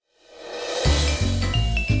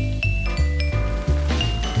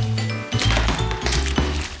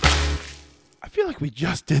we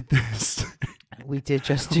just did this. We did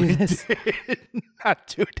just do this. Not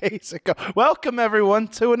 2 days ago. Welcome, everyone,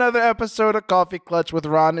 to another episode of Coffee Clutch with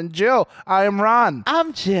Ron and Jill. I am Ron.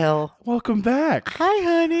 I'm Jill. Welcome back. Hi,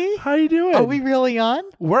 honey. How you doing? Are we really on?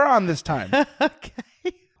 We're on this time. Okay.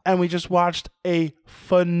 And we just watched a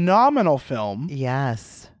phenomenal film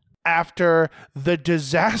Yes. after the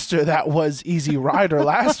disaster that was Easy Rider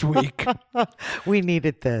last week. We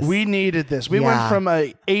needed this. We needed this. We Yeah. went from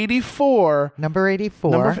a 84, Number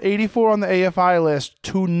 84. number 84 on the AFI list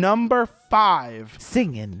to number 5.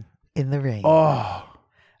 Singin' in the Rain. Oh,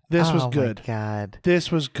 this was Oh, good. my God.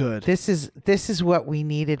 This was good. This is what we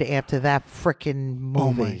needed after that freaking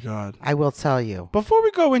movie. Oh my God. I will tell you. Before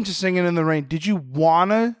we go into Singing in the Rain, did you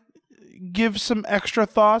want to give some extra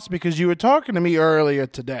thoughts? Because you were talking to me earlier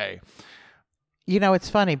today. You know, it's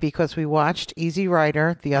funny because we watched Easy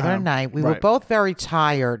Rider the other night. We were right. both very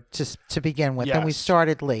tired to begin with, and we Yes.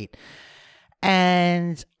 started late.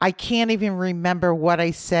 And I can't even remember what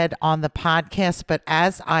I said on the podcast, but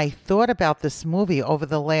as I thought about this movie over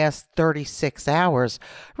the last 36 hours,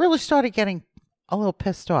 I really started getting a little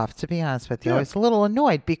pissed off, to be honest with you. Yeah. I was a little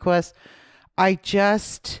annoyed because I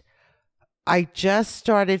just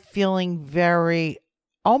started feeling very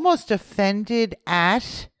almost offended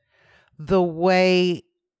at the way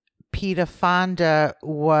Peter Fonda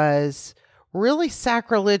was really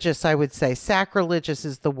sacrilegious, I would say. Sacrilegious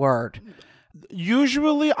is the word.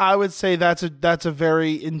 Usually, I would say that's a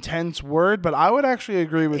very intense word, but I would actually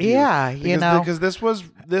agree with you. Yeah, because this was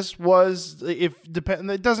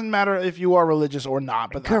it doesn't matter if you are religious or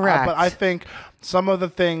not, but Correct. But I think some of the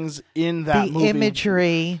things in that movie,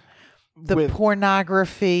 imagery, the with-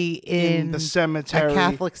 pornography in the cemetery, a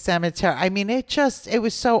Catholic cemetery. I mean, it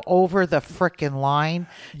was so over the frickin' line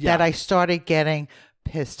Yeah. that I started getting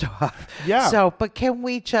pissed off. Yeah. So, but can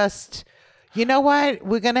we just, you know what?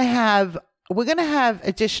 We're gonna have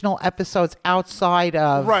additional episodes outside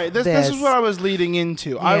of right. This is what I was leading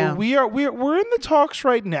into. Yeah. We're in the talks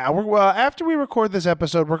right now. After we record this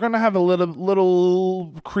episode, we're going to have a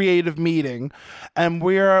little creative meeting, and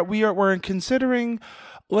we're considering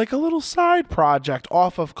like a little side project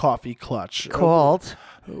off of Coffee Clutch. called.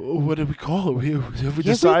 What did we call it? Have we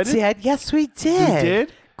Yeah, decided? we did. Yes, we did. We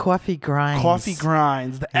did? Coffee grinds. Coffee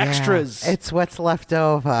grinds, the Yeah. extras. It's what's left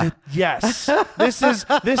over. Yes, this is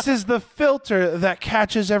the filter that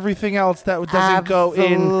catches everything else that doesn't go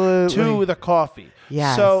into Absolutely. the coffee.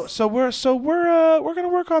 Yes. So we're gonna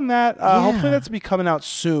work on that. Hopefully that's be coming out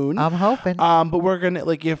soon. I'm hoping. But we're gonna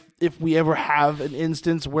if we ever have an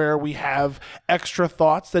instance where we have extra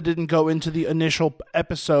thoughts that didn't go into the initial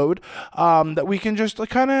episode, that we can just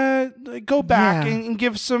kind of go back Yeah. and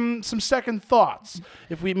give some second thoughts.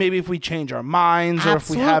 If we change our minds or if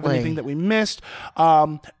we have Absolutely. anything that we missed.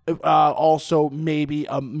 Also maybe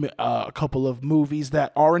a couple of movies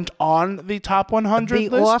that aren't on the top 100 the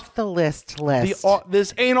list. off the list.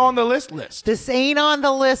 This ain't on the list. This ain't on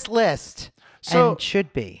the list. So- and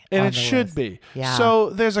should be. And on it the should list. be. Yeah.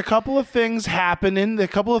 So there's a couple of things happening. A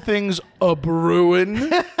couple of things a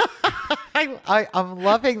brewing. I'm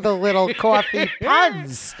loving the little coffee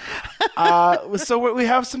puns. So we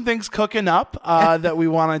have some things cooking up that we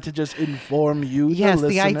wanted to just inform you. Yes, the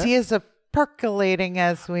the listener. ideas are percolating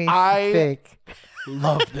as we I- speak.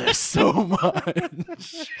 Love this so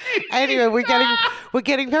much. Anyway, we're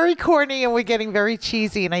getting very corny and we're getting very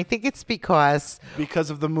cheesy, and I think it's because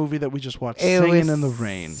Because of the movie that we just watched, it Singing was in the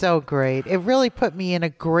Rain. so great. It really put me in a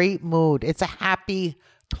great mood. It's a happy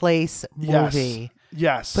place movie.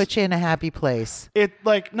 Yes. Put you in a happy place. It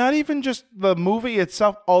not even just the movie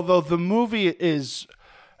itself, although the movie is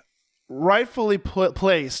rightfully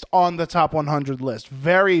placed on the top 100 list.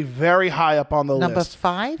 Very, very high up on the Number list.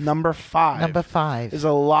 5? Number 5. Number 5. There's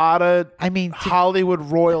a lot of to Hollywood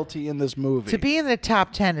royalty in this movie. To be in the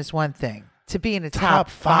top 10 is one thing. To be in the Top top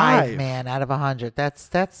 5, five. man, out of 100, that's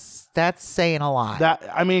saying a lot. That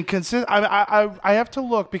I mean, I have to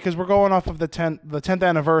look because we're going off of the 10th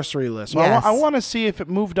anniversary list. So Yes. I want to see if it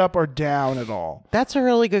moved up or down at all. That's a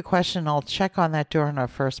really good question. I'll check on that during our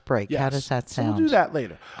first break. How Yes. does that So sound? we'll do that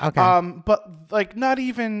later. Okay. But not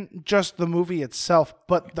even just the movie itself,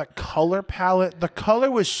 but the color palette. The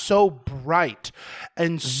color was so bright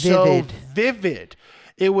and so vivid.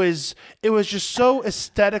 It was just so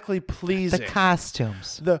aesthetically pleasing. The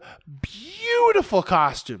costumes. The beautiful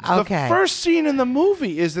costumes. Okay. The first scene in the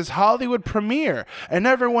movie is this Hollywood premiere, and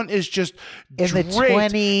everyone is just In the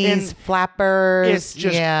draped 20s, in- flappers. It's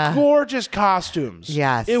just gorgeous costumes.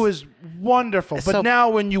 Yes. It was wonderful. But So- now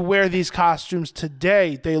when you wear these costumes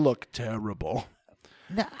today, they look terrible.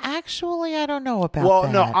 No, actually, I don't know about Well,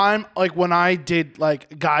 that. no, I'm like when I did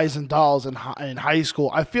like Guys and Dolls in high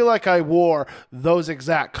school, I feel like I wore those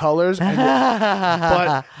exact colors,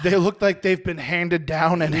 but they look like they've been handed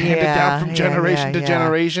down and handed down from generation to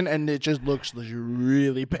generation, and it just looks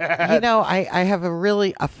really bad. You know, I have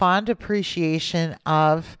a fond appreciation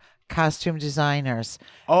of costume designers.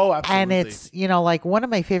 Oh, absolutely. And it's, like one of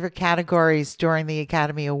my favorite categories during the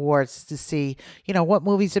Academy Awards to see, what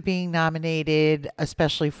movies are being nominated,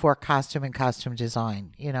 especially for costume and costume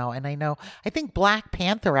design, and I think Black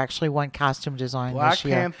Panther actually won costume design this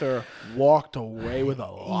year. Black Panther walked away with a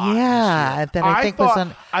lot. Yeah. That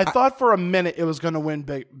I thought for a minute it was going to win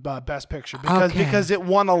Best Picture because it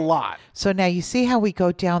won a lot. So now you see how we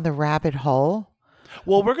go down the rabbit hole?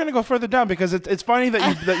 Well, we're going to go further down because it's funny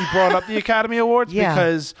that you brought up the Academy Awards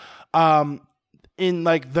because in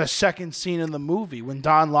like the second scene in the movie when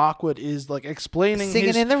Don Lockwood is like explaining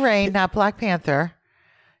Singing in the Rain, not Black Panther.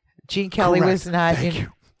 Gene Kelly was not in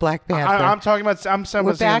Black Panther. I'm talking about.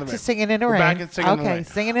 We're back to Singing in the Rain. Back at Singing in the Rain.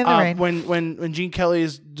 Singing in the Rain. When Gene Kelly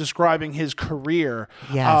is describing his career,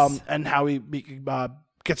 and how he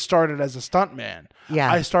gets started as a stuntman,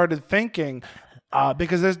 I started thinking.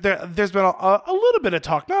 Because there's been a little bit of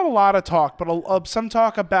talk, not a lot of talk, but some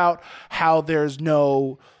talk about how there's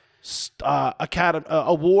no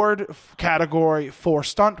award category for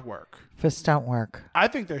stunt work. For stunt work, I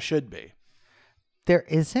think there should be. There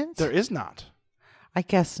isn't? There is not. I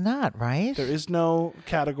guess not, right? There is no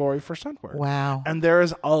category for stunt work. Wow. And there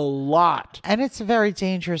is a lot. And it's a very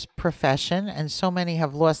dangerous profession, and so many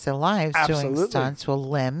have lost their lives doing stunts with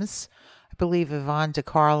limbs. I believe Yvonne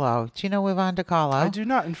DiCarlo. Do you know Yvonne DiCarlo? I do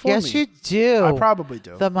not. Inform me. Yes, you do. I probably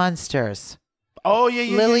do. The Munsters. Oh,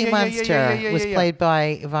 yeah. Lily Munster was played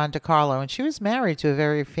by Yvonne DiCarlo, and she was married to a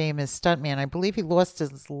very famous stuntman. I believe he lost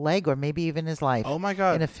his leg or maybe even his life. Oh, my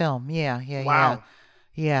God. In a film. Yeah. Wow.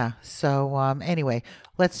 Yeah. So, anyway,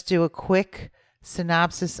 let's do a quick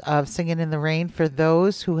synopsis of Singin' in the Rain for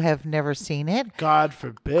those who have never seen it. God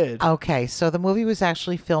forbid. Okay, so the movie was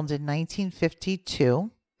actually filmed in 1952.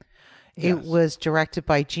 It was directed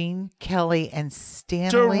by Gene Kelly and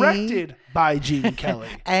Stanley. Directed by Gene Kelly.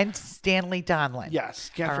 And Stanley Donlin.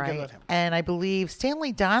 Yes, can't forget about him. And I believe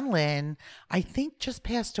Stanley Donlin, I think, just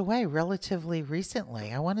passed away relatively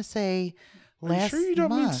recently. I want to say last month. Are you sure you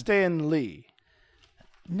don't mean Stan Lee?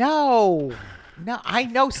 No, I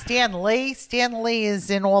know Stan Lee. Stan Lee is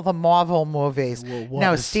in all the Marvel movies.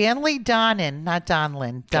 Stanley Donen, not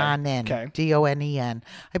Donlin. Donen. Okay. Donen.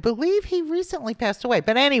 I believe he recently passed away.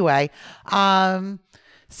 But anyway,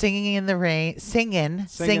 Singing in the Rain.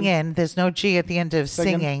 Singin. There's no G at the end of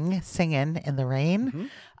singing. Singin' in the Rain.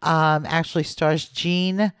 Mm-hmm. Actually stars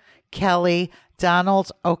Gene Kelly,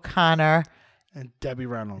 Donald O'Connor, and Debbie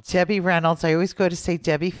Reynolds. I always go to say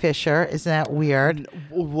Debbie Fisher. Isn't that weird?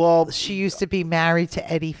 Well, she used to be married to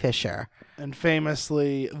Eddie Fisher. And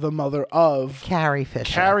famously the mother of Carrie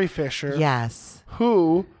Fisher. Yes.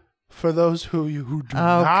 Who, for those who do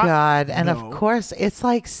not God. And know, of course, it's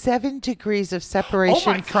like 7 degrees of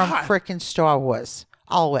separation from frickin' Star Wars.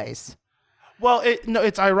 Always. Well,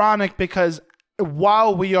 it's ironic because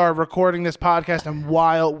while we are recording this podcast and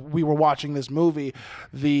while we were watching this movie,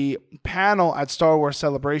 the panel at Star Wars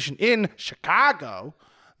Celebration in Chicago,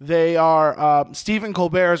 they are Stephen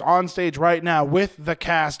Colbert is on stage right now with the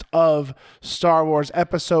cast of Star Wars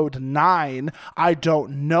Episode 9. I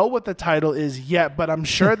don't know what the title is yet, but I'm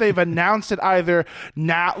sure they've announced it either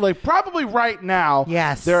now, like probably right now.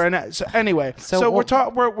 Yes. So anyway, so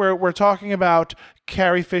we're talking about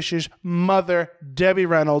Carrie Fisher's mother, Debbie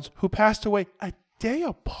Reynolds, who passed away a day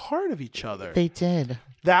apart of each other. They did.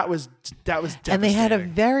 That was devastating. And they had a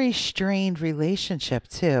very strained relationship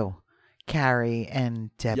too, Carrie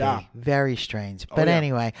and Debbie. Yeah. Very strange. But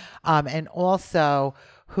anyway, and also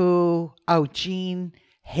Jean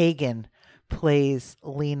Hagen plays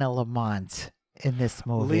Lena Lamont in this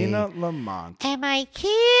movie. Lena Lamont. And I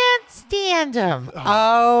can't stand him.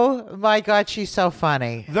 Oh my God, she's so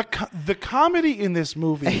funny. The comedy in this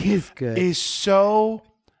movie is good. It's so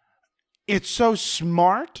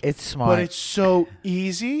smart. It's smart. But it's so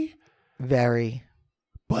easy. Very.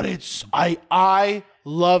 But I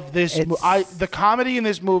love this movie. The comedy in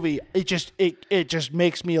this movie, it just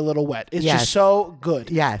makes me a little wet. It's just so good.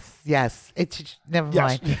 Yes. It's never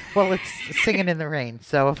mind. Well, it's Singing in the Rain,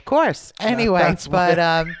 so of course. Anyway,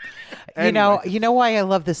 you know why I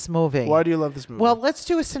love this movie. Why do you love this movie? Well, let's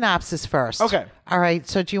do a synopsis first. Okay. All right.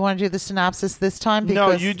 So, do you want to do the synopsis this time?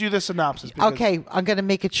 No, you do the synopsis. Okay, I'm going to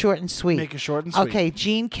make it short and sweet. Make it short and sweet. Okay,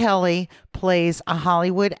 Gene Kelly plays a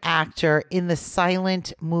Hollywood actor in the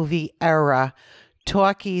silent movie era.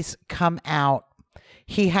 Talkies come out.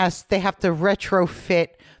 they have to retrofit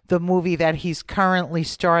the movie that he's currently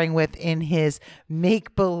starring with in his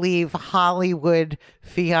make-believe Hollywood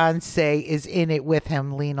fiance is in it with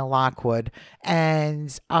him, Lena Lockwood.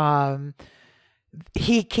 And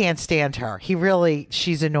he can't stand her.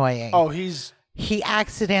 She's annoying. Oh, He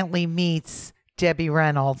accidentally meets Debbie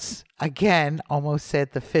Reynolds. Again, almost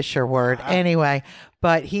said the Fisher word. Anyway,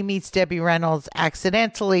 but he meets Debbie Reynolds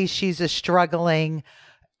accidentally. She's a struggling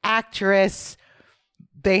actress.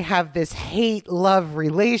 They have this hate-love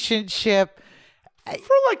relationship.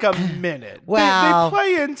 for like a minute. Well, they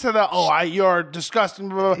play into the you're disgusting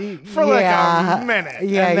for like a minute.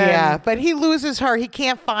 Yeah. But he loses her. He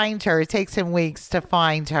can't find her. It takes him weeks to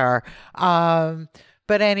find her.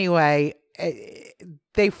 But anyway,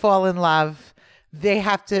 they fall in love. They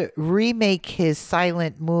have to remake his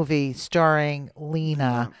silent movie starring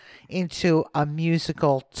Lena into a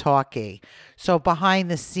musical talkie. So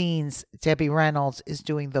behind the scenes, Debbie Reynolds is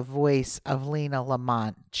doing the voice of Lena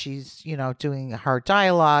Lamont. She's, doing her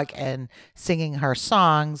dialogue and singing her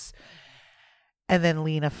songs. And then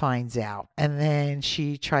Lena finds out. And then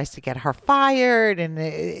she tries to get her fired. And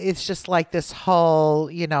it's just like this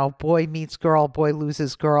whole, boy meets girl, boy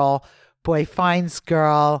loses girl, boy finds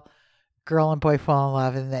girl and boy fall in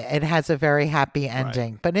love, and it has a very happy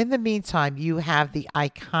ending. Right. But in the meantime, you have the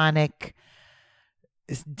iconic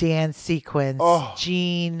dance sequence,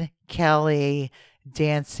 Gene Kelly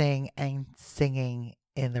dancing and singing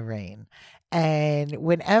in the rain. And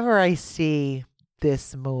whenever I see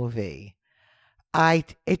this movie,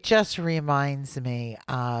 it just reminds me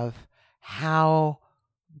of how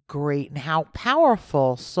great and how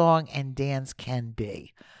powerful song and dance can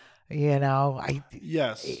be.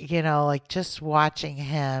 Yes. Like just watching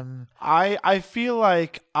him. I feel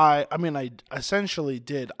like I essentially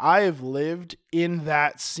did. I have lived in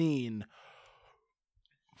that scene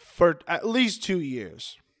for at least 2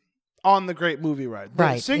 years on the Great Movie Ride.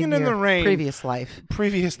 Right. Singing in the Rain. Previous life.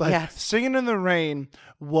 Yes. Singing in the Rain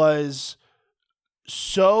was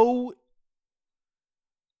so...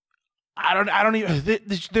 I don't even...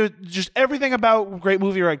 just everything about Great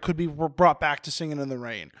Movie Ride could be brought back to Singing in the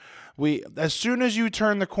Rain. As soon as you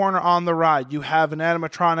turn the corner on the ride, you have an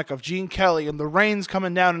animatronic of Gene Kelly, and the rain's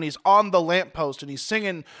coming down, and he's on the lamppost, and he's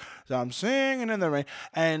singing, "I'm singing in the rain,"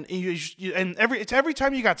 and every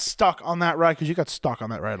time you got stuck on that ride, because you got stuck on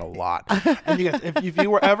that ride a lot, and if you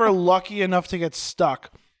were ever lucky enough to get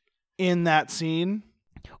stuck in that scene,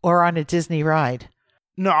 or on a Disney ride.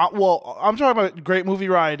 No, well, I'm talking about Great Movie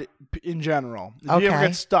Ride in general. If you ever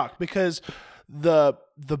get stuck, because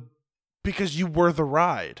because you were the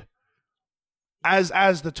ride.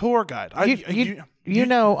 As the tour guide.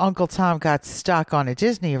 Uncle Tom got stuck on a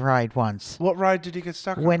Disney ride once. What ride did he get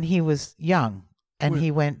stuck on? When he was young and he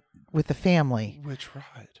went with the family. Which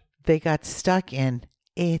ride? They got stuck in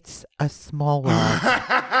It's a Small World.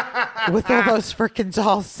 With all those freaking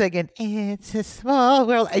dolls singing, "It's a small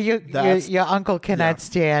world." Your uncle cannot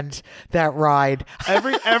stand that ride.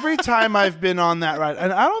 Every time I've been on that ride,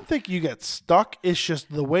 and I don't think you get stuck. It's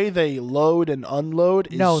just the way they load and unload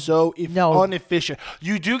is so inefficient.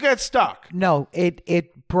 You do get stuck. No,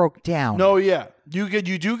 it broke down. No, yeah, you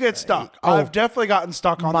do get stuck. I've definitely gotten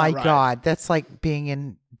stuck on that ride. My God, that's like being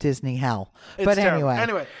in Disney hell. But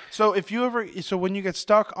anyway, so when you get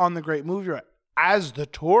stuck on the Great Movie Ride, as the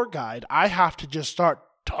tour guide, I have to just start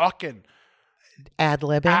talking.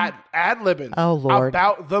 Ad-libbing. Oh, Lord.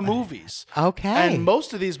 About the movies. Okay. And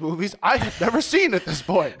most of these movies I have never seen at this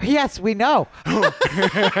point. Yes, we know.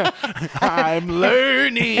 I'm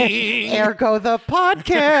learning. Ergo the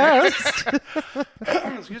podcast.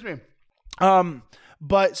 Excuse me.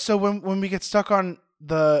 But so when we get stuck on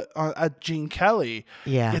Gene Kelly,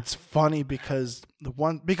 it's funny because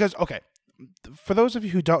for those of you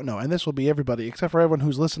who don't know, and this will be everybody except for everyone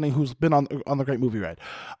who's listening who's been on the Great Movie Ride,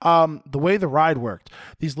 the way the ride worked,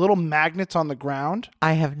 these little magnets on the ground.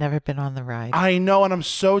 I have never been on the ride. I know, and I'm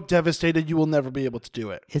so devastated you will never be able to do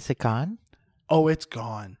it. Is it gone? Oh, it's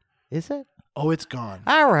gone. Is it? Oh, it's gone.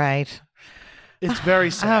 All right. It's very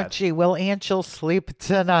sad. Oh, gee, will Angel sleep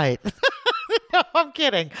tonight? No, I'm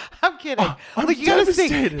kidding. I'm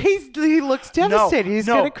devastated. He looks devastated. He's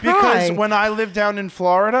going to cry. Because when I lived down in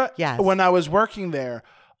Florida, when I was working there,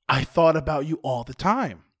 I thought about you all the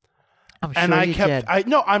time. I'm sure you did.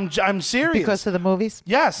 I'm serious. Because of the movies?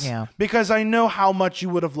 Yes. Yeah. Because I know how much you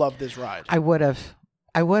would have loved this ride. I would have.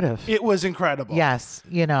 It was incredible. Yes.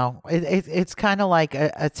 It's kind of like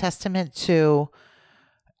a testament to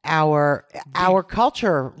our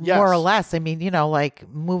culture, more or less. I mean, like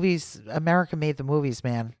movies, America made the movies,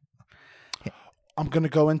 man. I'm going to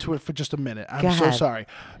go into it for just a minute. I'm so sorry.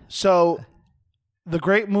 So the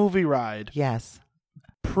Great Movie Ride. Yes.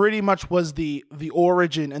 pretty much was the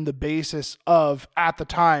origin and the basis of, at the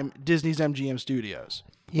time, Disney's MGM Studios,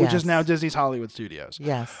 which is now Disney's Hollywood Studios.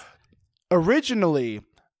 Yes. Originally,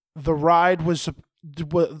 the ride was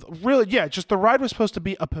really, just the ride was supposed to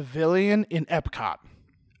be a pavilion in Epcot.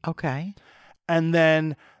 Okay. And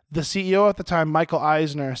then the CEO at the time, Michael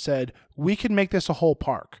Eisner, said, we can make this a whole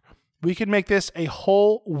park. We can make this a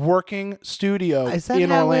whole working studio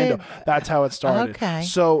in Orlando. That's how it started. Okay.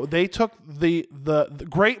 So they took the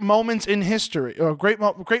great moments in history, or great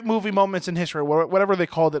movie moments in history, whatever they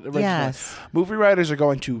called it originally. Yes. Movie writers are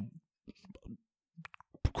going to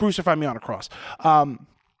crucify me on a cross.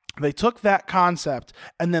 They took that concept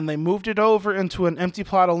and then they moved it over into an empty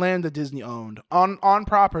plot of land that Disney owned on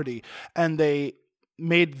property, and they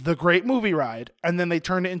made the Great Movie Ride, and then they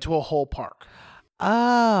turned it into a whole park.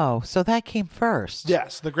 Oh, so that came first.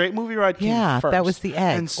 Yes, the Great Movie Ride came first. Yeah, that was the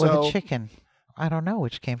egg or the chicken. I don't know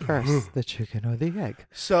which came first, the chicken or the egg.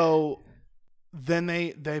 So then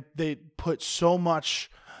they put so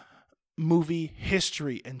much movie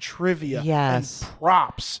history and trivia and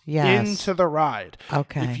props into the ride.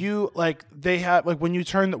 Okay. If you they have when you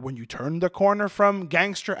turn the corner from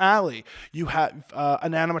Gangster Alley, you have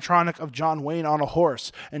an animatronic of John Wayne on a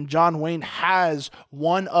horse, and John Wayne has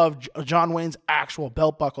one of John Wayne's actual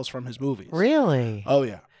belt buckles from his movies. Really? Oh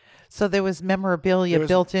yeah. So there was memorabilia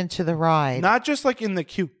built into the ride. Not just in the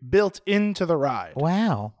queue, built into the ride.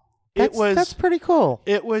 Wow. That's pretty cool.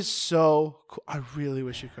 It was so cool. I really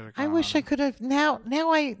wish you could have gone. I wish I could have. Now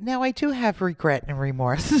I do have regret and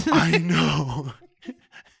remorse. I know.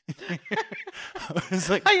 I was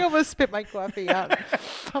I almost spit my coffee out.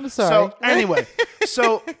 I'm sorry. So anyway,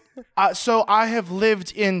 so I have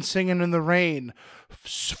lived in Singin' in the Rain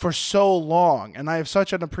for so long, and I have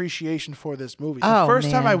such an appreciation for this movie. The first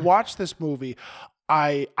time I watched this movie,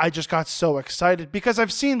 I just got so excited because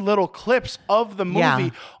I've seen little clips of the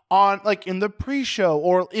movie on in the pre-show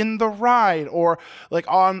or in the ride or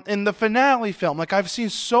in the finale film. I've seen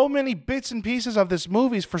so many bits and pieces of this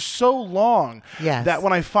movie for so long that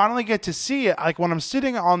when I finally get to see it, when I'm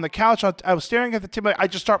sitting on the couch, I was staring at the TV, I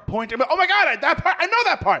just start pointing. Oh my God, that part! I know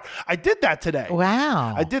that part. I did that today.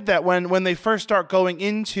 Wow. I did that when they first start going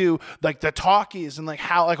into the talkies and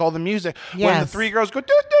how all the music. When the three girls go.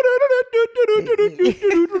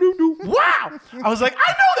 Wow! I was like,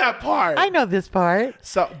 I know that part. I know this part.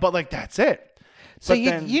 So, but that's it. So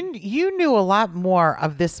you knew a lot more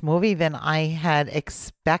of this movie than I had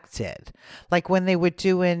expected. When they were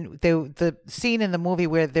doing the scene in the movie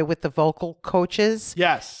where they're with the vocal coaches.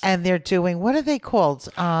 Yes. And they're doing, what are they called?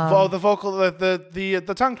 The vocal,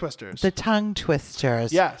 the tongue twisters. The tongue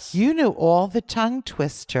twisters. Yes. You knew all the tongue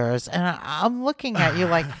twisters. And I'm looking at you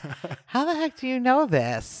how the heck do you know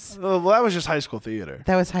this? Well, that was just high school theater.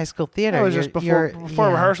 That was high school theater. That was just before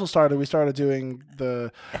rehearsal started. We started doing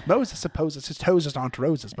the Moses supposes his toes aren't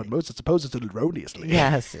roses, but Moses supposes it erroneously.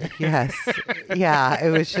 Yes. Yeah, it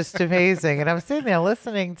was just amazing. And I'm sitting there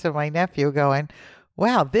listening to my nephew going,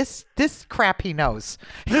 wow, this crap he knows.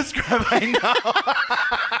 This crap I know.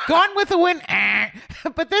 Gone with the Wind,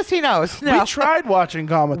 but this he knows. No. We tried watching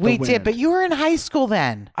Gone with the Wind. We did, but you were in high school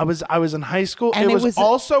then. I was in high school. And it was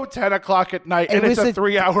also 10 o'clock at night, and it's a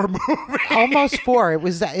 3-hour movie. Almost 4.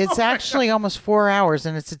 It's actually almost 4 hours,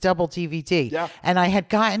 and it's a double DVD. Yeah. And I had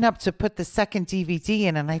gotten up to put the second DVD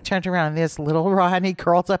in, and I turned around, and there's little Ronnie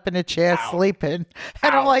curled up in a chair sleeping.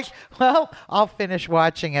 And I'm like, well, I'll finish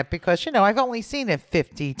watching it because, I've only seen it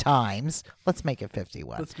 50 times. Let's make it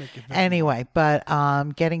 51. Let's make it 51. Anyway, but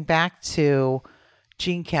getting back to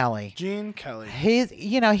Gene Kelly.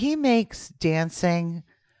 He makes dancing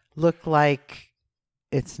look like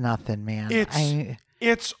it's nothing, man.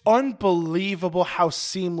 It's unbelievable how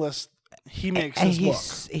seamless he makes his look.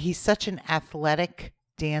 He's such an athletic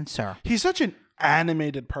dancer. He's such an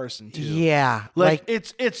animated person too. Yeah.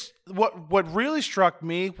 It's what really struck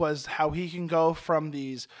me was how he can go from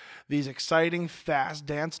these exciting fast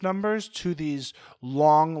dance numbers to these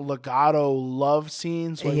long legato love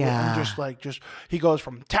scenes where just he goes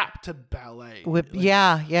from tap to ballet. In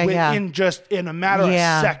a matter of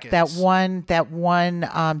seconds. That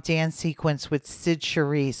one dance sequence with Sid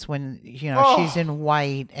Charisse when she's in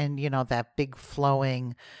white and that big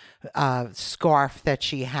flowing scarf that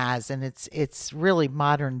she has, and it's really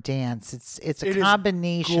modern dance. It's a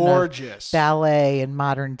combination gorgeous. Of ballet and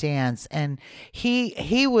modern dance, and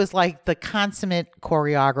he was like the consummate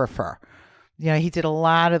choreographer. He did a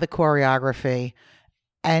lot of the choreography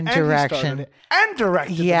and direction and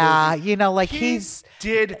directed. Yeah, the movie. he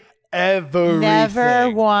did everything.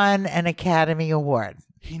 Never won an Academy Award.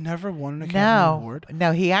 He never won an Academy Award?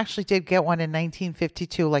 No, he actually did get one in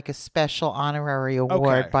 1952, like a special honorary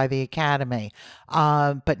award by the Academy,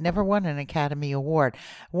 but never won an Academy Award.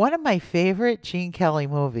 One of my favorite Gene Kelly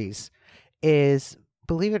movies is,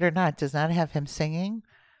 believe it or not, does not have him singing,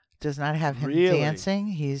 does not have him dancing.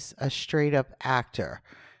 He's a straight up actor.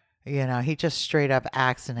 He just straight up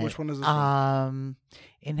acts in it. Which one is this one?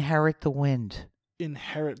 Inherit the Wind.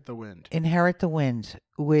 Inherit the Wind,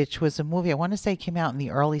 which was a movie I want to say came out in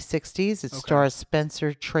the early 60s. It stars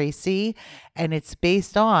Spencer Tracy, and it's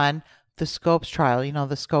based on the Scopes trial. You know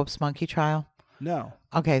the Scopes monkey trial? No.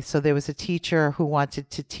 Okay, so there was a teacher who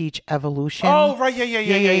wanted to teach evolution. Oh, right.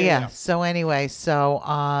 Yeah. So anyway,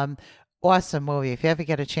 awesome movie. If you ever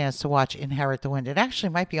get a chance to watch Inherit the Wind, it actually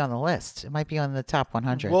might be on the list. It might be on the top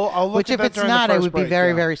 100. Well, I'll look Which, at if that it's during not, the I first would be break, very,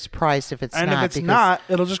 yeah. very surprised if it's not. And if it's not,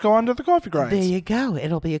 it'll just go under the coffee grinds. There you go.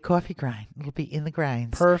 It'll be a coffee grind. It'll be in the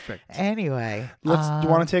grinds. Perfect. Anyway. Do you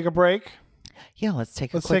want to take a break? Yeah, let's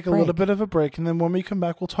take a quick break. Little bit of a break, and then when we come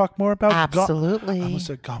back, we'll talk more about Absolutely. I almost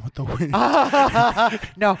said Gone with the Wind.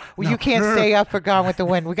 No, you can't stay up for Gone with the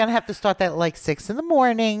Wind. We're going to have to start that at like 6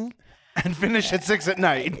 a.m. and finish at 6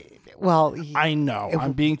 p.m. Well, I know.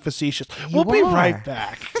 I'm being facetious. We'll be right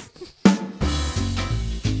back.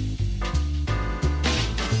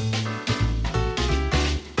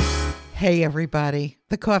 Hey, everybody.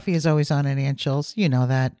 The coffee is always on at Aunt Jill's. You know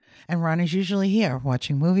that. And Ron is usually here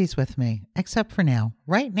watching movies with me, except for now.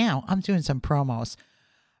 Right now, I'm doing some promos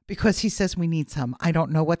because he says we need some. I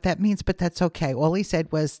don't know what that means, but that's okay. All he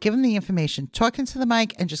said was give him the information, talk into the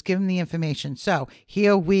mic, and just give him the information. So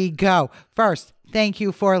here we go. First, thank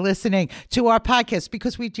you for listening to our podcast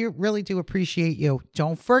because we really do appreciate you.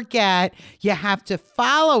 Don't forget, you have to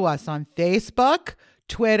follow us on Facebook,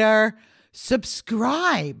 Twitter,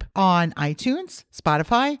 subscribe on iTunes,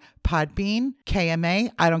 Spotify, Podbean, KMA.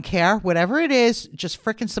 I don't care. Whatever it is, just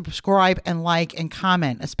freaking subscribe and like and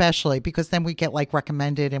comment, especially because then we get like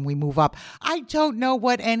recommended and we move up. I don't know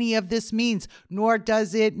what any of this means, nor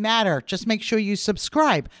does it matter. Just make sure you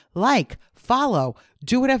subscribe, like, follow,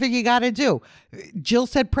 do whatever you got to do. Jill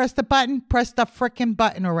said press the button, press the freaking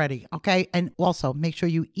button already, okay? And also make sure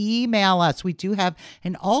you email us. We do have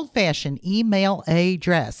an old-fashioned email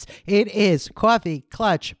address. It is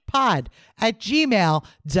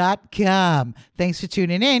coffeeclutchpod@gmail.com. Thanks for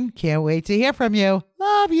tuning in. Can't wait to hear from you.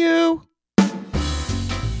 Love you.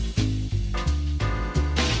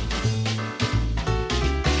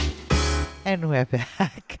 And we're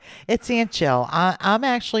back. It's Aunt Jill. I'm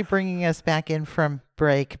actually bringing us back in from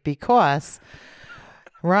break because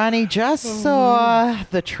Ronnie just saw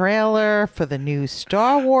the trailer for the new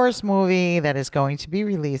Star Wars movie that is going to be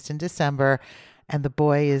released in December. And the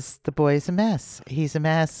boy is a mess. He's a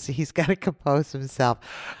mess. He's got to compose himself.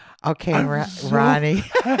 Okay, Ronnie.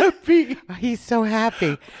 Happy. He's so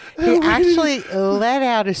happy. He actually let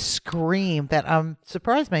out a scream that I'm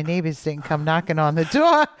surprised my neighbors didn't come knocking on the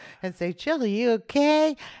door and say, Jill, are you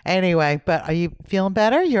okay? Anyway, but are you feeling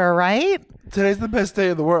better? You're all right? Today's the best day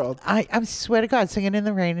of the world. I swear to God, Singing in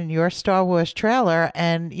the Rain in your Star Wars trailer.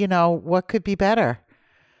 And, what could be better?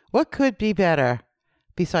 What could be better?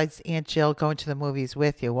 Besides Aunt Jill going to the movies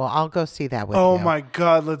with you. Well, I'll go see that with you. Oh, my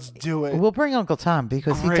God. Let's do it. We'll bring Uncle Tom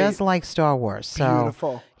because he does like Star Wars. So,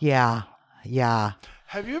 beautiful. Yeah.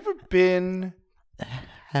 Have you ever been...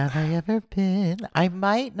 Have I ever been? I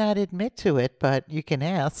might not admit to it, but you can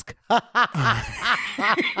ask. Have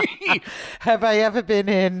I ever been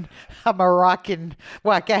in a Moroccan...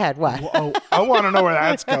 What? Go ahead. What? Oh, I want to know where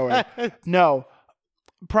that's going. No,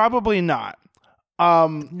 probably not.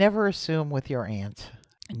 Never assume with your aunt.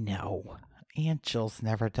 No. Aunt Jill's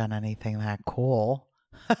never done anything that cool.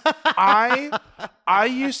 I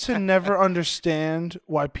used to never understand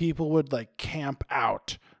why people would like camp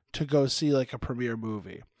out to go see like a premiere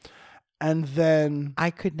movie. And then I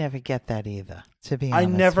could never get that either, to be honest. I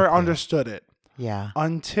never understood it. Yeah.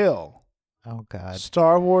 Until oh God.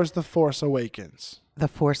 Star Wars The Force Awakens. The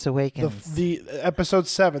Force Awakens. The episode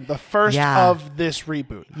 7, the first of this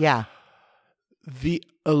reboot. Yeah. The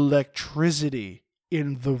electricity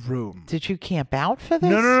in the room. Did you camp out for this?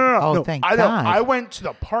 No. Oh, no, thank God. I went to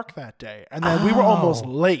the park that day, and then we were almost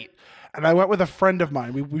late. And I went with a friend of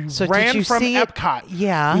mine. We ran from Epcot.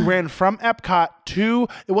 Yeah. We ran from Epcot to,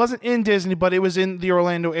 it wasn't in Disney, but it was in the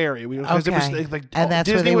Orlando area. It was like, and that's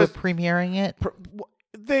Disney where they were premiering it?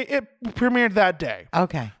 It premiered that day.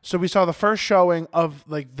 Okay. So we saw the first showing of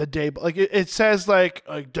like the day, like it says like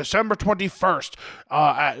December 21st.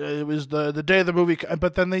 It was the day of the movie,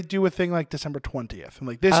 but then they do a thing like December 20th, and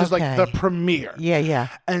like this is like the premiere. Yeah.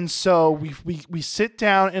 And so we sit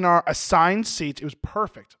down in our assigned seats. It was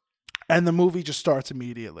perfect, and the movie just starts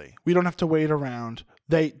immediately. We don't have to wait around.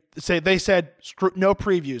 They said no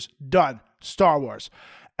previews, done, Star Wars,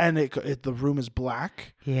 and the room is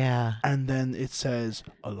black. Yeah. And then it says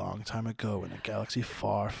a long time ago in a galaxy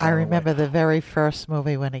far, far I remember away. the very first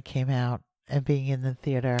movie when it came out and being in the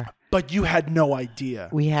theater. But you had no idea.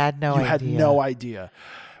 We had no idea. You had no idea.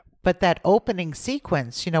 But that opening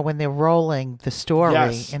sequence, when they're rolling the story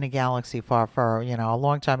Yes. in a galaxy far, far, a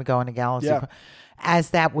long time ago in a galaxy,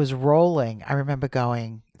 as that was rolling, I remember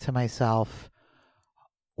going to myself,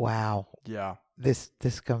 wow, Yeah. this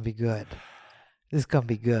is going to be good. This is going to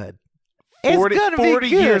be good. 40 it's going to be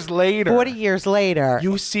good. years later. 40 years later.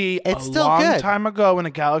 You see it's a still long good. time ago in a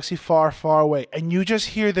galaxy far, far away, and you just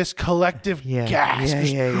hear this collective gasp.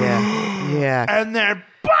 Yeah. And then,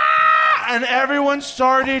 and everyone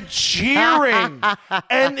started cheering,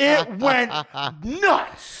 and it went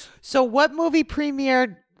nuts. So what movie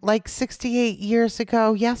premiered like 68 years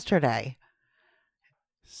ago yesterday?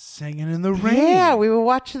 Singing in the Rain. Yeah, we were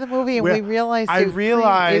watching the movie and we realized I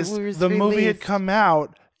realized it was the movie had released. come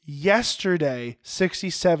out yesterday,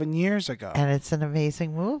 67 years ago. And it's an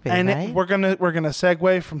amazing movie, And right? we're gonna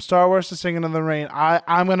segue from Star Wars to Singing in the Rain.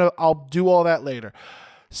 I'll do all that later.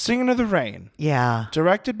 Singing in the Rain, Yeah.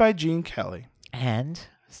 directed by Gene Kelly. And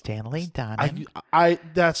Stanley Donen.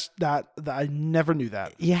 I never knew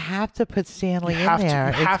that. You have to put Stanley You in have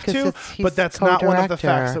there. to, you have to, but that's not one of the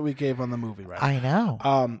facts that we gave on the movie, right? I know.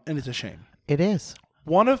 And it's a shame. It is.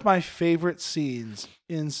 One of my favorite scenes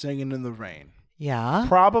in Singing in the Rain. Yeah.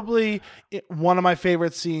 Probably one of my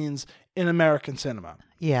favorite scenes in American cinema.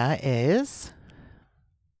 Yeah, is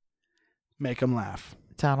Make 'em laugh.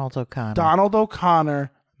 Donald O'Connor. Donald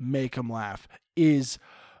O'Connor, Make 'em laugh, is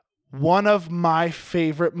one of my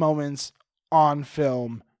favorite moments on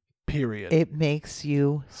film, period. It makes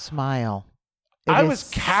you smile. I was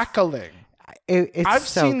cackling. It's I've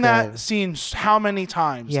so seen good. that scene how many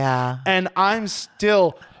times? Yeah. And I'm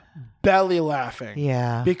still belly laughing.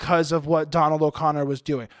 Yeah. Because of what Donald O'Connor was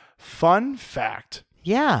doing. Fun fact.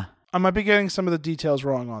 Yeah. I might be getting some of the details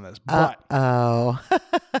wrong on this, but oh,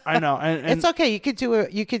 I know. And it's okay. You could do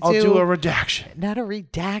I'll do a redaction. not a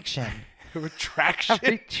redaction. A retraction.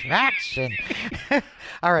 A retraction.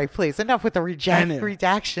 All right, please. Enough with the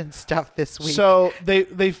redaction stuff this week. So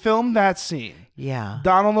they filmed that scene. Yeah.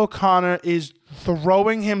 Donald O'Connor is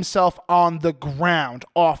throwing himself on the ground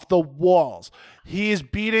off the walls. He is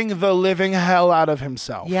beating the living hell out of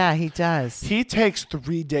himself. Yeah, he does. He takes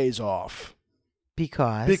 3 days off.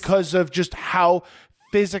 Because of just how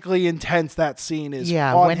physically intense that scene is.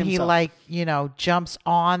 Yeah, on when himself. he jumps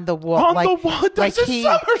on the wall. On the wall, does a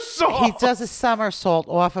somersault. He does a somersault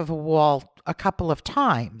off of a wall a couple of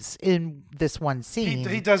times in this one scene.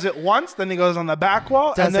 He does it once, then he goes on the back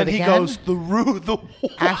wall, Does and then it he again? goes through the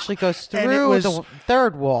wall. Actually goes And through the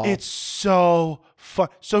third wall. It's so fun.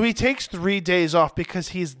 So he takes 3 days off because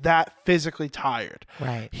he's that physically tired.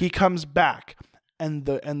 Right. He comes back, and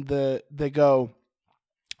they go,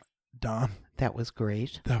 Don, that was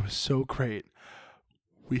great. that was so great.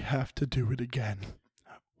 We have to do it again.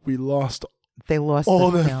 We lost They lost all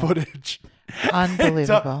the the film. footage.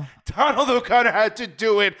 Unbelievable. Donald O'Connor had to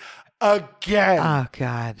do it again. Oh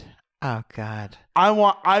God.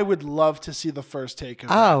 I would love to see the first take of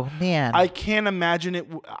that. Oh man. I can't imagine it.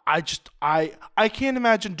 I can't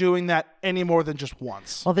imagine doing that any more than just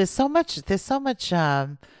once. Well, there's so much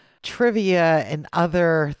trivia and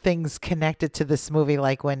other things connected to this movie,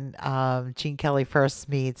 like when Gene Kelly first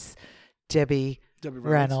meets Debbie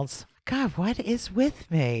Reynolds. God, what is with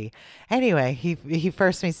me? Anyway, he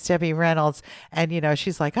first meets Debbie Reynolds, and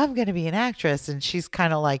she's like, I'm going to be an actress, and she's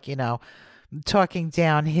kind of like talking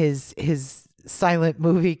down his silent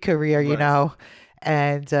movie career,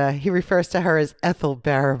 and he refers to her as Ethel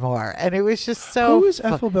Barrymore, and it was just so. Who is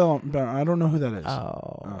Ethel Barrymore? I don't know who that is.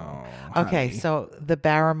 Oh, honey. okay. So the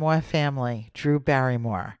Barrymore family, Drew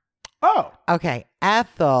Barrymore. Oh, Okay,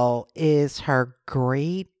 Ethel is her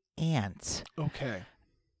great aunt. okay.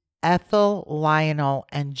 Ethel, Lionel,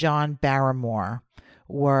 and John Barrymore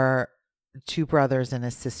were two brothers and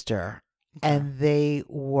a sister, and they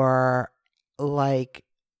were like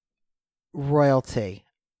royalty,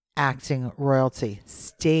 acting royalty,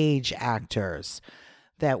 stage actors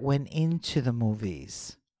that went into the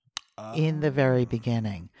movies in the very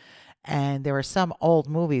beginning. And there are some old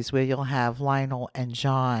movies where you'll have Lionel and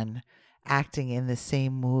John acting in the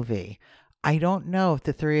same movie. I don't know if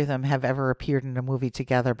the three of them have ever appeared in a movie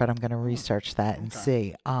together, but I'm going to research that and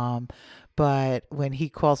see. But when he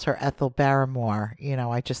calls her Ethel Barrymore,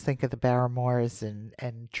 I just think of the Barrymores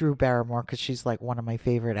and Drew Barrymore because she's like one of my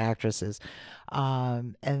favorite actresses.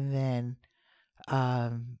 And then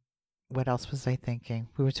what else was I thinking?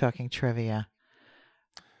 We were talking trivia.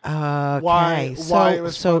 Okay. Why it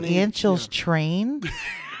was so funny. Aunt Jill's train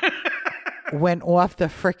went off the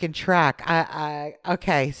frickin' track.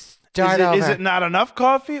 Okay. Start over. Is it not enough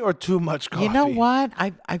coffee or too much coffee? You know what?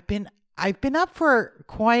 I've been up for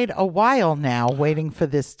quite a while now waiting for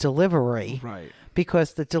this delivery. Right.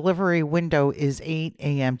 Because the delivery window is 8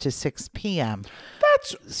 a.m. to 6 p.m.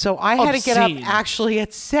 So I had to get up obscene. actually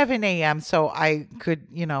at 7 a.m. so I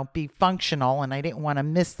could, be functional, and I didn't want to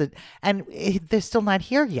miss the. And they're still not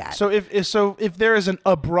here yet. So if there is an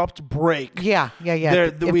abrupt break, yeah.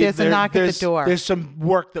 If there's a knock at the door, there's some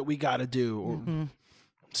work that we got to do. Mm-hmm.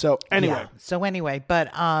 So anyway. But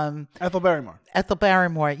Ethel Barrymore.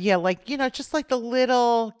 just like the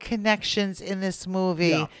little connections in this movie.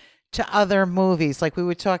 Yeah. To other movies, like we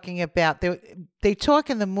were talking about, they talk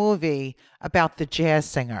in the movie about the jazz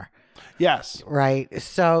singer, Yes. right?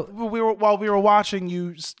 So While we were watching,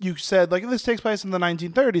 you said like this takes place in the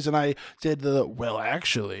 1930s, and I did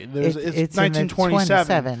actually it's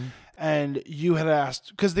 1927. And you had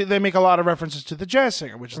asked because they make a lot of references to the jazz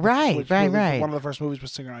singer, which is right. One of the first movies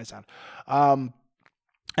was Singer I Sound,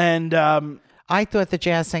 I thought the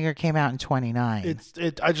jazz singer came out in 29.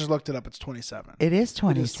 I just looked it up. It's 27. It is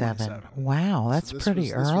 27. Wow, that's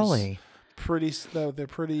pretty early. They're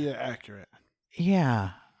pretty accurate.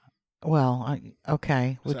 Yeah. Well,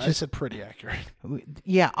 okay. I said pretty accurate.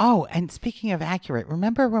 Yeah. Oh, and speaking of accurate,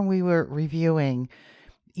 remember when we were reviewing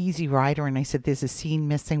Easy Rider and I said there's a scene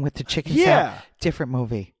missing with the chicken salad? Different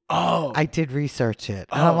movie. Oh. I did research it.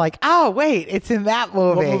 And I'm like, oh, wait, it's in that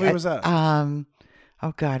movie. What movie was that?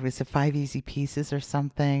 Oh, God, was it 5 Easy Pieces or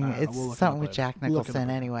something? It's something with Jack Nicholson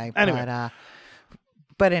anyway.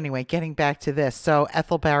 But anyway, getting back to this. So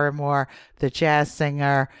Ethel Barrymore, the jazz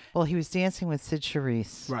singer. Well, he was dancing with Sid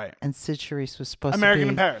Charisse. Right. And Sid Charisse was supposed American to be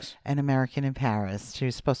in Paris. An American in Paris. She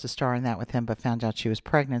was supposed to star in that with him, but found out she was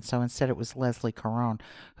pregnant. So instead it was Leslie Caron,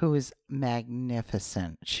 who is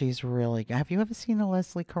magnificent. She's really good. Have you ever seen a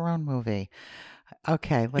Leslie Caron movie?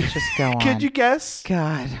 Okay, let's just go on. Could you guess?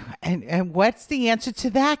 God. And what's the answer to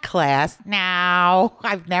that, class? No,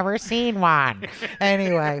 I've never seen one.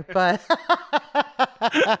 Anyway, but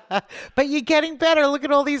you're getting better. Look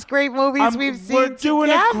at all these great movies we've seen. We're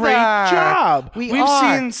doing a great job. We've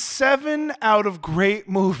are. seen 7 out of great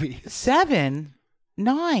movies. 7?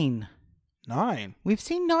 9. 9. We've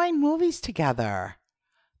seen 9 movies together.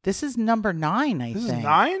 This is number 9, I think. This is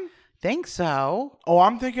 9? Think so. Oh,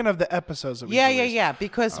 I'm thinking of the episodes that we released. Yeah.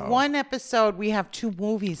 Because one episode we have 2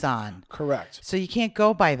 movies on. Correct. So you can't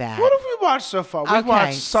go by that. What have we watched so far? We've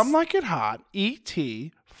watched Some Like It Hot,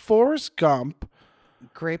 E.T., Forrest Gump,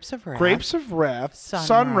 Grapes of Wrath,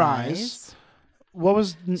 Sunrise. What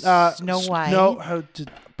was Snow White?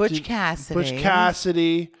 Butch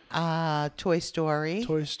Cassidy. Toy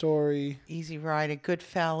Story. Easy Rider,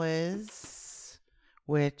 Goodfellas,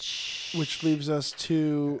 which leaves us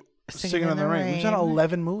to Singing in the Rain. We've done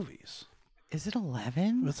 11 movies. Is it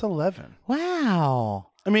 11? It's 11. Wow.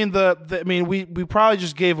 I mean, we probably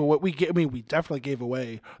just gave away. We definitely gave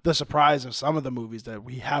away the surprise of some of the movies that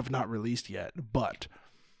we have not released yet. But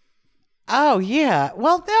oh yeah,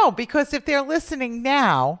 well no, because if they're listening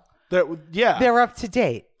now, they're up to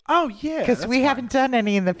date. Oh yeah, because we haven't done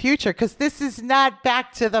any in the future. Because this is not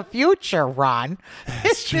Back to the Future, Ron.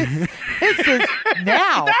 This is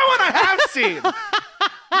now. That one I have seen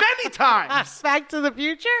many times. Back to the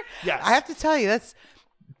Future. Yes, I have to tell you that's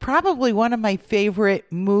probably one of my favorite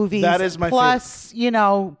movies. That is my plus,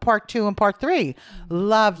 part 2 and part 3.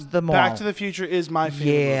 Loved them all. Back to the Future is my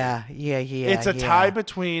favorite. Yeah. It's a tie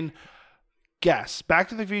between Back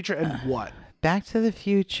to the Future and what? Back to the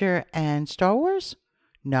Future and Star Wars?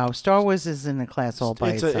 No, Star Wars is in a class all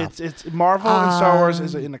by itself. It's Marvel and Star Wars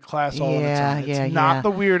is in a class all on its own. It's not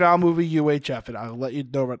the Weird Al movie UHF. And I'll let you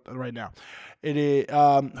know right now. It is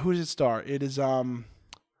who does it star? It is Bob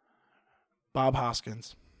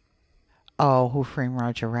Hoskins. Oh, Who Framed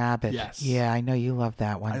Roger Rabbit? Yes. Yeah, I know you love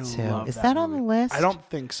that one too. Is that on the list? I don't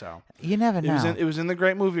think so. You never know. It was in the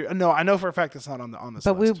great movie. No, I know for a fact it's not on this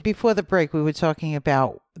list. But before the break, we were talking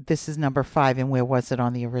about this is number 5, and where was it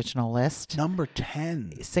on the original list? Number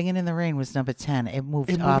 10. Singing in the Rain was number 10. It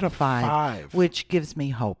moved up 5, which gives me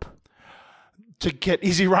hope. To get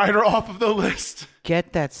Easy Rider off of the list.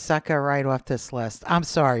 Get that sucker right off this list. I'm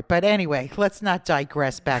sorry. But anyway, let's not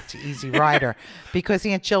digress back to Easy Rider because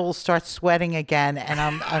Aunt Jill will start sweating again and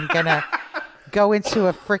I'm going to go into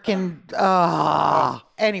a freaking...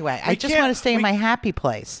 Anyway, I just want to stay in my happy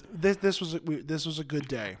place. This was a good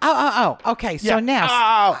day. Okay. So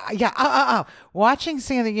now... Watching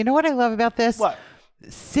Singin', you know what I love about this? What?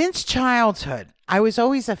 Since childhood, I was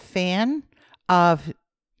always a fan of...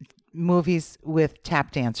 movies with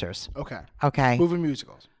tap dancers. Okay. Movie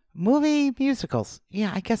Movie musicals.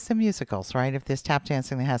 Yeah, I guess the musicals, right? If there's tap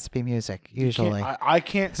dancing, there has to be music, usually. I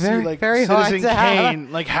can't see Very- like very hard Citizen to have.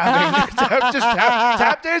 Kane like having just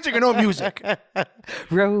tap dancing or no music.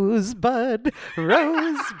 Rosebud,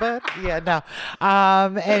 Rosebud. Yeah,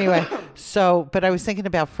 no. Anyway, but I was thinking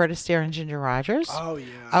about Fred Astaire and Ginger Rogers. Oh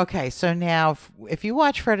yeah. Okay, so now if you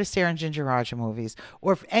watch Fred Astaire and Ginger Rogers movies,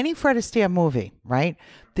 or if any Fred Astaire movie, right?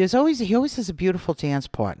 He always has a beautiful dance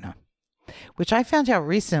partner, which I found out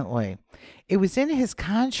recently. It was in his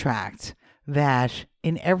contract that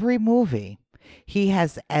in every movie he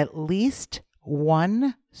has at least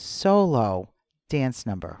one solo dance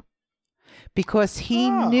number. Because he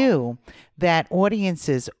knew that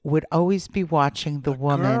audiences would always be watching the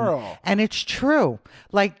woman. girl. And it's true.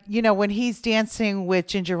 Like, when he's dancing with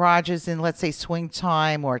Ginger Rogers in, let's say, Swing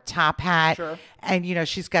Time or Top Hat. Sure. And,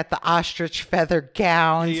 she's got the ostrich feather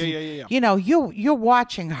gowns. Yeah. You're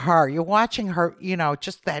watching her. You're watching her,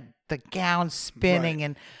 just the gown spinning.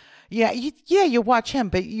 Right. And you watch him.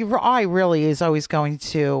 But your eye really is always going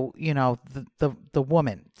to, the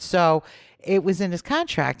woman. So it was in his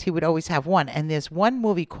contract. He would always have one. And there's one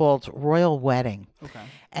movie called Royal Wedding. Okay.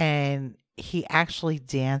 And he actually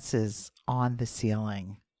dances on the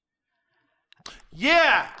ceiling.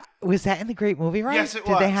 Yeah. Was that in the Great Movie, right? Yes, it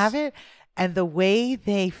Did was. they have it? And the way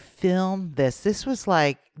they filmed this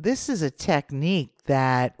is a technique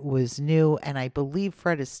that was new. And I believe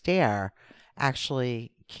Fred Astaire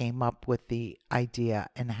actually came up with the idea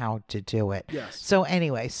and how to do it. Yes. So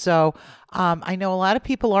anyway, I know a lot of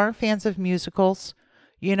people aren't fans of musicals.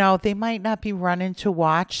 They might not be running to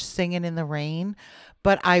watch Singin' in the Rain,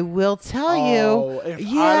 but I will tell you,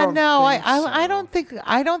 I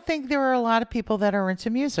don't think there are a lot of people that are into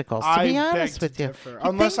musicals. To be honest with you,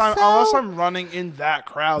 unless I'm running in that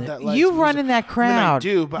crowd that likes you music. run in that crowd. I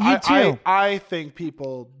mean, I do, but You do. I think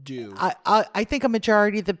people do. I think a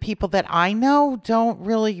majority of the people that I know don't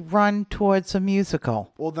really run towards a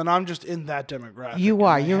musical. Well, then I'm just in that demographic. You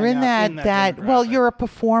are. and I You're hang in out that. Well, demographic. you're a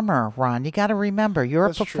performer, Ron. You got to remember, you're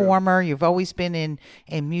That's a performer. You've always been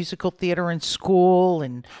in musical theater in school,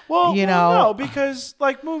 and Well, no, because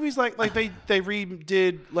like movies like they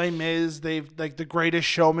redid Les Mis. They've like The Greatest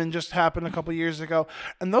Showman just happened a couple years ago,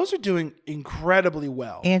 and those are doing incredibly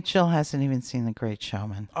well. Aunt Jill hasn't even seen The Great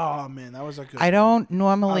Showman. Oh man, that was a good. I don't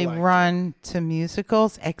normally liked run to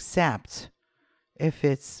musicals except if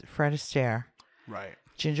it's Fred Astaire, Right.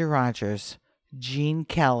 Ginger Rogers, Gene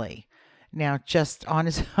Kelly. Now, just on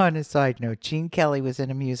a side note, Gene Kelly was in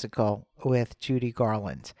a musical with Judy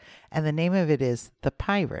Garland, and the name of it is The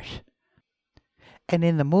Pirate. And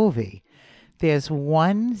in the movie, there's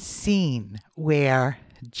one scene where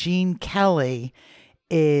Gene Kelly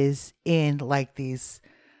is in like these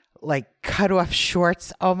like cut off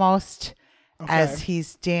shorts almost as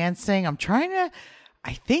he's dancing.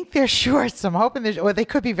 I think they're shorts. I'm hoping or they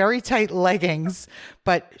could be very tight leggings,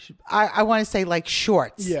 but I want to say like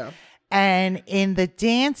shorts. Yeah. And in the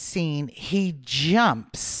dance scene, he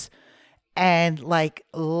jumps and like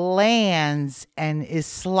lands and is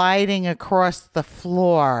sliding across the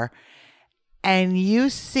floor. And you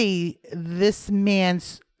see this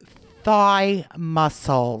man's thigh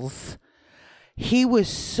muscles. He was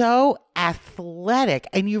so athletic,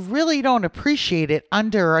 and you really don't appreciate it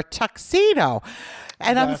under a tuxedo.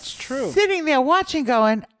 And That's true. Sitting there watching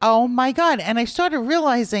going, oh my God. And I started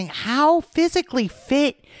realizing how physically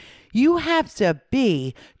fit you have to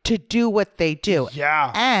be to do what they do.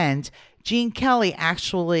 Yeah. And Gene Kelly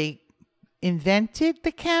actually invented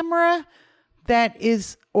the camera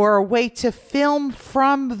or a way to film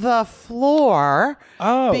from the floor.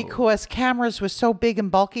 Oh. Because cameras were so big and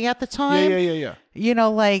bulky at the time. Yeah.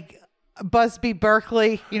 Like Busby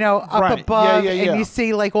Berkeley, up Right. above. Yeah. And you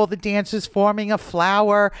see like all the dancers forming a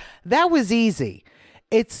flower. That was easy.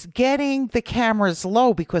 It's getting the cameras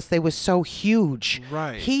low because they were so huge.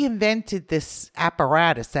 Right. He invented this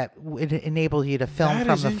apparatus that would enable you to film That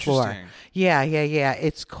from is the floor. interesting. Yeah.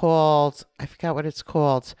 It's called, I forgot what it's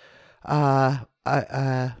called.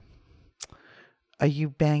 A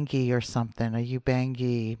Ubangi or something, a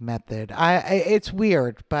Ubangi method. It's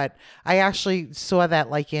weird, but I actually saw that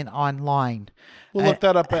like online. We'll look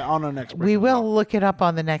that up on our next break. We will look it up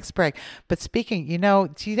on the next break. But speaking,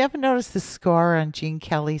 do you ever notice the scar on Gene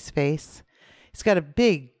Kelly's face? He's got a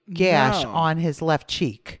big gash No. on his left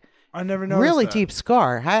cheek. I never noticed Really that. deep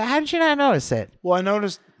scar. How did you not notice it? Well, I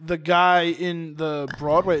noticed the guy in the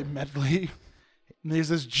Broadway medley. There's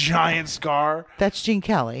this giant scar. That's Gene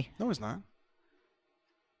Kelly. No, he's not.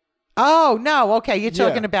 Oh, no. Okay. You're Yeah.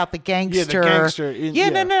 talking about the gangster. Yeah, the gangster. Yeah,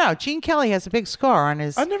 no. Gene Kelly has a big scar on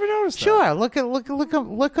his. I never noticed that. Sure. Look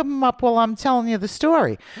him up while I'm telling you the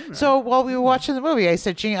story. Right. So while we were watching the movie, I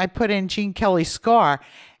said, I put in Gene Kelly's scar.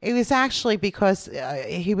 It was actually because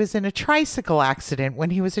he was in a tricycle accident when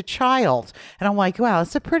he was a child. And I'm like, wow,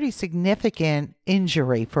 it's a pretty significant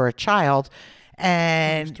injury for a child.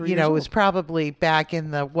 And, it was probably back in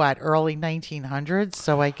the, early 1900s.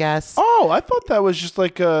 So I guess. Oh, I thought that was just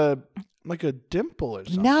like a dimple or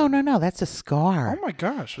something. No. That's a scar. Oh, my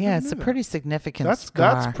gosh. Yeah, it's a pretty significant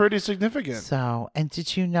scar. That's pretty significant. So, and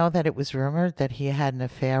did you know that it was rumored that he had an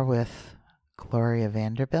affair with Gloria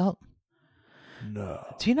Vanderbilt? No.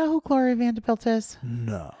 Do you know who Gloria Vanderbilt is?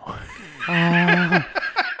 No.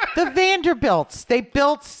 The Vanderbilts. They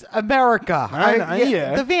built America.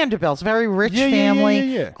 Yeah. The Vanderbilts, very rich family.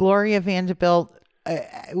 Yeah. Gloria Vanderbilt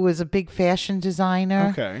was a big fashion designer.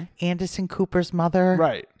 Okay. Anderson Cooper's mother.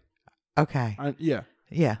 Right. Okay. Yeah.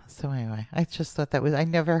 Yeah. So anyway, I just thought I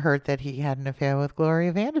never heard that he had an affair with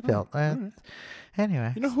Gloria Vanderbilt.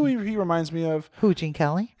 Anyway. You know who he reminds me of? Who, Gene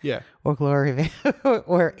Kelly? Yeah. Or Gloria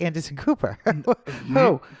or Anderson Cooper?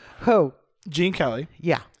 Who? Gene Kelly.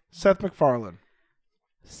 Yeah. Seth MacFarlane.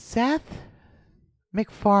 Seth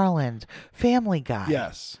MacFarlane, Family Guy.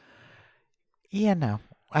 Yes. Yeah, no,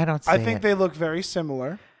 I don't see I think it. they look very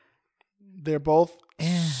similar. They're both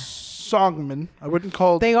songmen. I wouldn't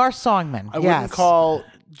call. They are songmen. I wouldn't call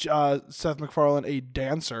Seth MacFarlane a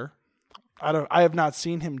dancer. I have not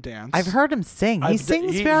seen him dance. I've heard him sing. He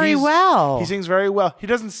sings very well. He sings very well. He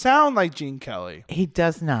doesn't sound like Gene Kelly. He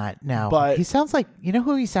does not. No, but he sounds like, you know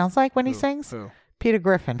who he sounds like when he sings? Who? Peter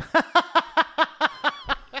Griffin.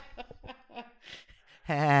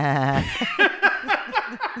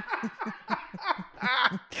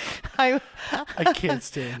 I can't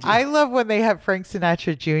stand you. I love when they have Frank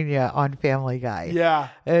Sinatra Jr. on Family Guy. Yeah.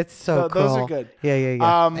 It's so cool. Those are good.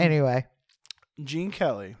 Yeah. Anyway. Gene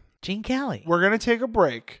Kelly. We're going to take a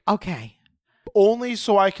break. Okay. Only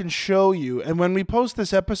so I can show you. And when we post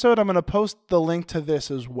this episode, I'm going to post the link to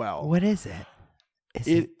this as well. What is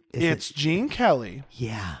it? It's Gene Kelly.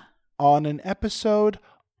 Yeah. On an episode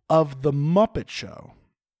of The Muppet Show.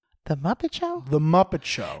 The Muppet Show? The Muppet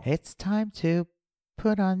Show. It's time to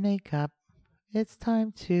put on makeup. It's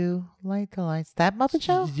time to light the lights. That Muppet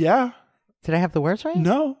Show? Yeah. Did I have the words right?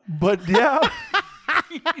 No, but yeah.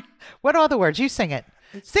 What are the words? You sing it.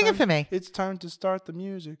 Sing it for me. It's time to start the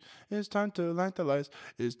music. It's time to light the lights.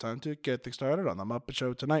 It's time to get things started on The Muppet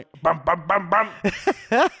Show tonight. Bum, bum, bum, bum.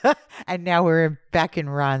 And now we're back in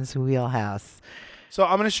Ron's wheelhouse. So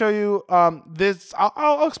I'm going to show you this.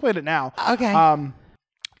 I'll explain it now. Okay.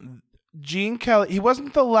 Gene Kelly, he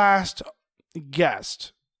wasn't the last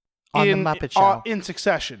guest on the Muppet Show in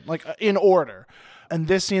succession, like in order. And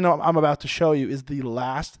this scene I'm about to show you is the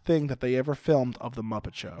last thing that they ever filmed of the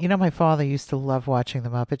Muppet Show. You know, my father used to love watching the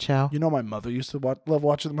Muppet Show. You know, my mother used to love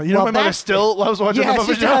watching the Muppet Show. You know, my mother still loves watching the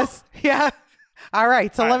Muppet Show. Does. Yeah. All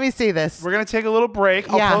right, so let me see this. We're going to take a little break.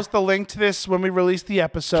 I'll post the link to this when we release the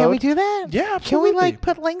episode. Can we do that? Yeah, absolutely. Can we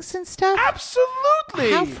put links and stuff?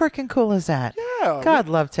 Absolutely. How freaking cool is that? Yeah. God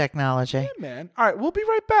love technology. Yeah, man. All right, we'll be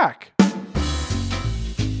right back.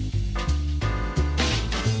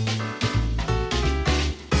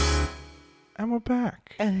 And we're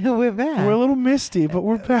back. We're back. We're a little misty, but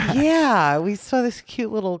we're back. Yeah, we saw this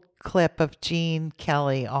cute little clip of Gene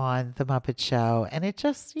Kelly on The Muppet Show, and it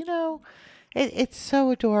just, it's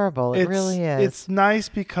so adorable. It really is. It's nice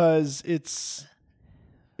because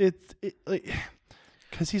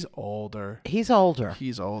because he's older. He's older.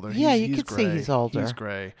 Yeah, you could see he's older. He's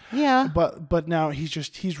gray. Yeah. But now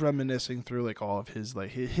he's reminiscing through like all of his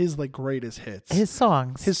greatest hits. His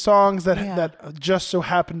songs. That just so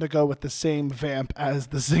happen to go with the same vamp as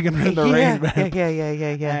the Singin' in the Rain vamp.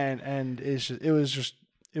 Yeah. And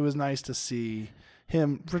it was nice to see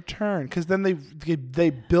him return, because then they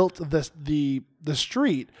built the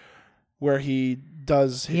street where he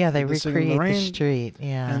does. They recreate the street.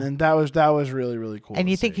 Yeah, and then that was really, really cool. And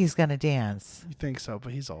you think he's gonna dance? You think so,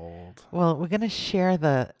 but he's old. Well, we're gonna share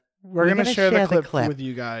the clip with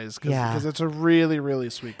you guys, because it's a really, really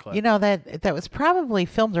sweet clip. You know that was probably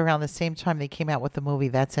filmed around the same time they came out with the movie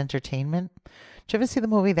That's Entertainment. Did you ever see the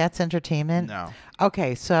movie That's Entertainment? No.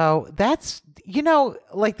 Okay, so that's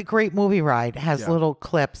like the Great Movie Ride has little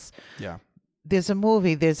clips. Yeah. There's a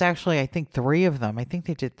movie. There's actually, I think, 3 of them. I think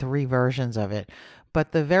they did 3 versions of it.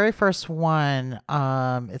 But the very first one,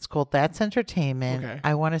 it's called That's Entertainment. Okay.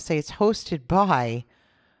 I want to say it's hosted by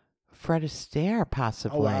Fred Astaire,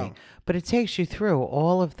 possibly. Oh, wow. But it takes you through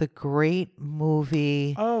all of the great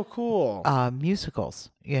movie cool.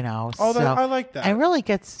 musicals, I like that. And really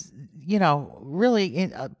gets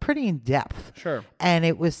really pretty in depth. Sure. And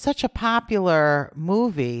it was such a popular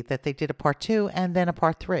movie that they did a part 2 and then a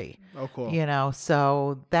part 3. Oh, cool.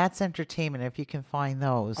 So that's entertainment if you can find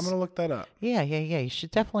those. I'm going to look that up. Yeah. You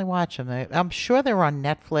should definitely watch them. I'm sure they're on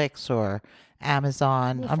Netflix or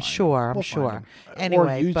Amazon. I'm sure. We'll find them. Or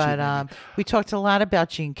Anyway, YouTube, but maybe. we talked a lot about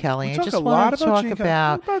Gene Kelly. We I talked just a lot want to about talk Gene Kelly.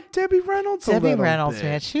 about What about Debbie Reynolds. Debbie Reynolds,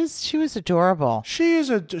 man. She was adorable. She's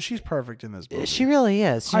perfect in this movie. She really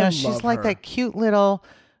is. She's love like her. that cute little,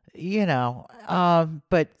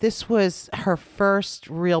 but this was her first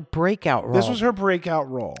real breakout role. This was her breakout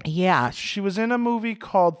role. Yeah. She was in a movie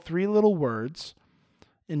called Three Little Words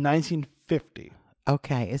in 1950.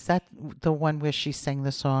 Okay. Is that the one where she sang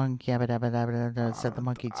the song, Yabba Dabba Dabba Dabba, said the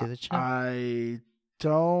monkey to the chin? I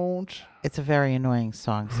don't. It's a very annoying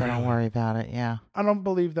song, so don't worry about it. Yeah. I don't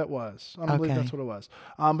believe that was. I don't believe Okay. that's what it was.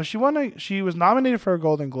 But she was nominated for a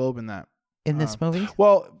Golden Globe in that. In this movie?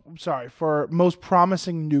 Well, sorry, for most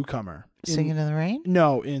promising newcomer. Singing in the Rain?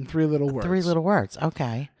 No, in Three Little Words. 3 Little Words.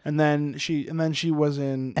 Okay. And then she was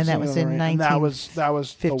in. And that was in 1952.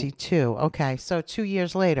 52. Okay. So 2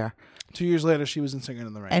 years later. 2 years later, she was in Singing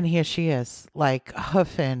in the Rain. And here she is, like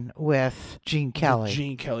hoofing with Gene Kelly.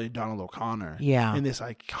 Gene Kelly, Donald O'Connor. Yeah. In this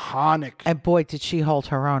iconic. And boy, did she hold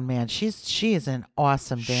her own, man. She is an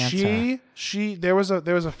awesome dancer. There was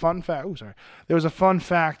a fun fact. Oh, sorry. There was a fun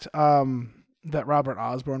fact that Robert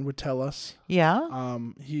Osborne would tell us. Yeah.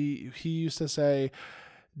 He used to say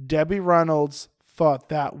Debbie Reynolds thought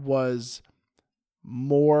that was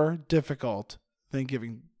more difficult than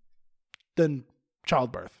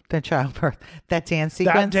childbirth. The childbirth. That dance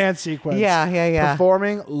sequence. That dance sequence. Yeah.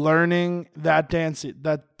 Learning that dance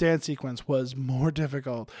sequence was more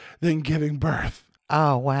difficult than giving birth.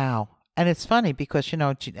 Oh, wow. And it's funny because,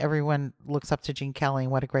 everyone looks up to Gene Kelly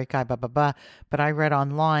and what a great guy, blah, blah, blah. But I read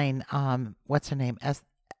online, what's her name?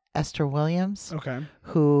 Esther Williams. Okay.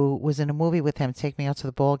 Who was in a movie with him, Take Me Out to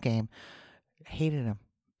the Ball Game. Hated him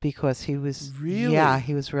because he was really, yeah,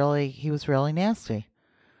 he was really nasty.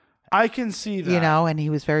 I can see that. And he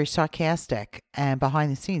was very sarcastic. And behind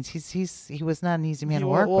the scenes, he was not an easy man to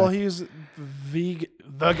work with. Well, he's the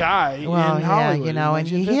guy in Hollywood. And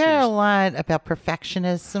you hear a lot about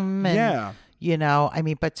perfectionism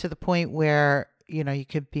and but to the point where, you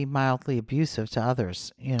could be mildly abusive to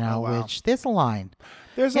others, which there's a line.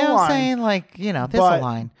 There's a line. You know what I'm saying? Like, there's a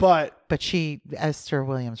line. But Esther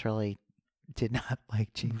Williams really did not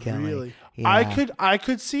like Gene Kelly. Really? Yeah. I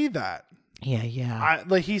could see that. Yeah.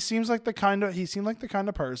 He seemed like the kind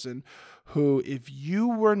of person who, if you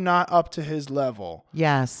were not up to his level,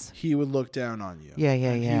 yes, he would look down on you. Yeah.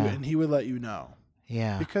 And he would let you know.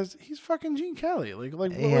 Yeah. Because he's fucking Gene Kelly. Like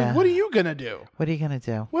what are you gonna do? What are you gonna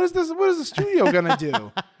do? What is the studio gonna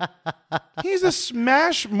do? He's a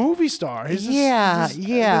smash movie star. He's this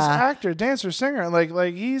actor, dancer, singer.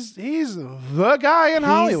 Like he's the guy in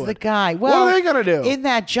Hollywood. He's the guy. Well, what are they gonna do in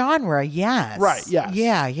that genre? Yes. Right. Yes.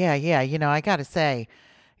 Yeah. I gotta say,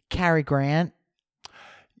 Cary Grant.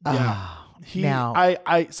 Yeah.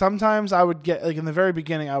 I sometimes I would get, like, in the very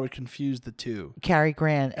beginning I would confuse the two. Cary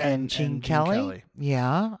Grant and Gene Kelly.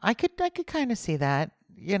 Yeah. I could kind of see that.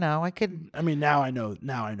 I could. I mean, now I know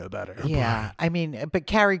better. Yeah. I mean, but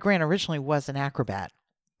Cary Grant originally was an acrobat.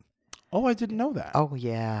 Oh, I didn't know that. Oh,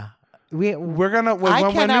 yeah. We're gonna.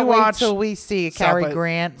 I cannot wait wait till we see a Cary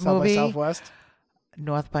Grant movie. South by Southwest.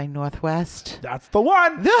 North by Northwest. That's the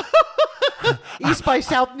one. East by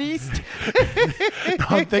Southeast.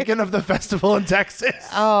 I'm thinking of the festival in Texas.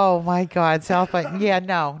 Oh my God, North by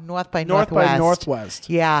Northwest. North by Northwest.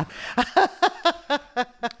 Yeah.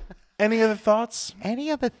 Any other thoughts?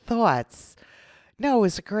 No, it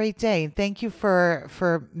was a great day. Thank you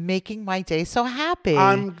for making my day so happy.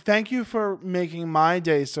 Thank you for making my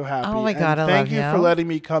day so happy. Oh my God, I love you. Thank you for letting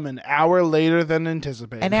me come an hour later than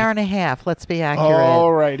anticipated. An hour and a half. Let's be accurate.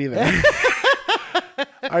 All righty then.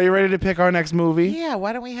 Are you ready to pick our next movie? Yeah.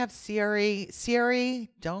 Why don't we have Siri? Siri,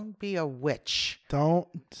 don't be a witch. Don't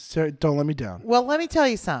let me down. Well, let me tell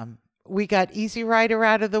you something. We got Easy Rider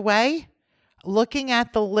out of the way. Looking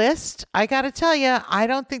at the list, I got to tell you, I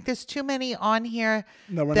don't think there's too many on here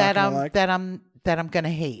that I'm going to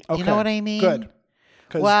hate. Okay. You know what I mean?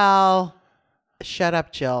 Good. Well, shut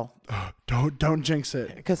up, Jill. Don't jinx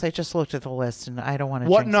it. Because I just looked at the list and I don't want to.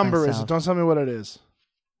 What jinx number myself. is it? Don't tell me what it is.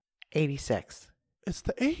 86. It's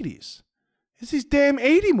the 80s. It's these damn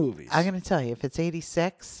 80 movies. I'm going to tell you, if it's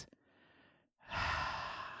 86,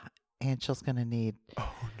 Angel's going to need.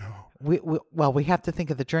 Oh no. We have to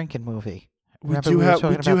think of the drinking movie. We Remember do we have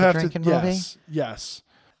were talking about the drinking movie? Yes.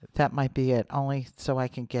 That might be it. Only so I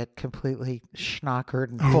can get completely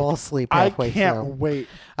schnockered and fall asleep halfway through. I can't wait.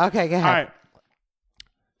 Okay, go ahead. All right.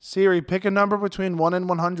 Siri, pick a number between 1 and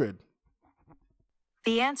 100.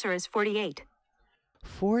 The answer is 48.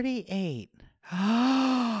 48.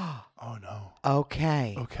 Oh, no.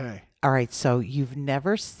 Okay. Okay. All right. So you've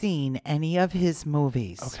never seen any of his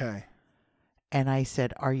movies. Okay. And I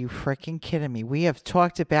said, are you freaking kidding me? We have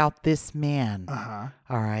talked about this man. Uh-huh.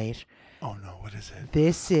 All right. Oh, no. What is it?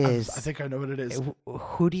 This is. I think I know what it is.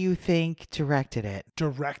 Who do you think directed it?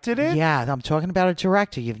 Directed it? Yeah, I'm talking about a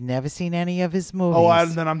director. You've never seen any of his movies. Oh,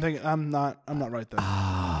 then I'm thinking, I'm not right then.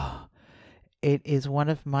 Oh, it is one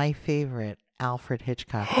of my favorite Alfred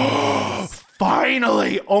Hitchcock movies.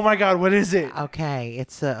 Finally! Oh my God, what is it? Okay,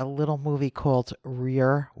 it's a little movie called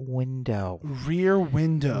Rear Window. Rear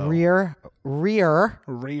Window. Rear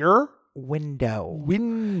Window.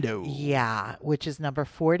 Window. Yeah, which is number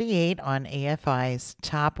 48 on AFI's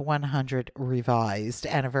Top 100 Revised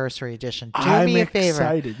Anniversary Edition. Do me a favor.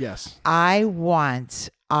 I'm excited, yes. I'm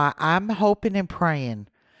hoping and praying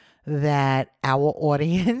that our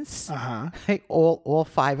audience, all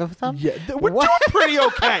 5 of them, yeah, we're doing pretty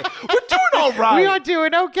okay. We're doing all right. We are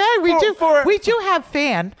doing okay. We do have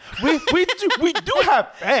fan. We do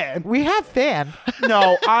have fan. We have fan.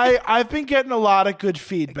 No, I've been getting a lot of good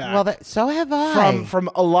feedback. Well, so have I.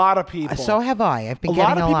 From a lot of people. So have I. I've been a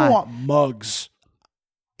getting lot of people want mugs.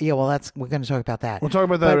 Yeah, well, we're going to talk about that. We're talking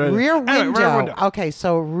about that. But Rear Window. Anyway, Rear Window. Okay,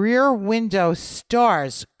 so Rear Window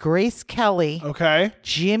stars Grace Kelly, okay,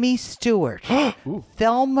 Jimmy Stewart,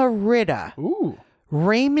 Thelma Ritter,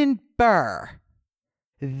 Raymond Burr.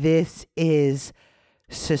 This is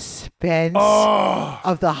suspense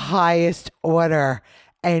of the highest order,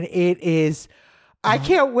 and it is. I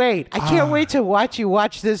can't wait. I can't wait to watch you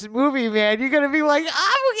watch this movie, man. You're gonna be like,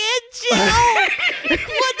 I'm in jail. What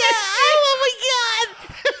the? Oh my God.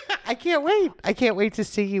 I can't wait. I can't wait to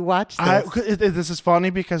see you watch this. This is funny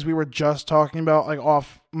because we were just talking about, like,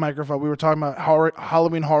 off microphone. We were talking about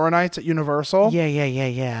Halloween Horror Nights at Universal.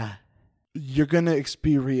 Yeah. You're gonna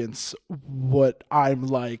experience what I'm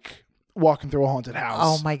like walking through a haunted house.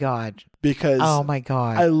 Oh my God. Because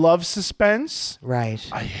I love suspense. Right.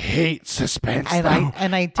 I hate suspense.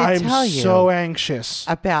 And I did tell you I'm so anxious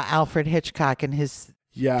about Alfred Hitchcock and his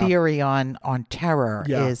theory on terror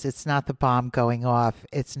is it's not the bomb going off,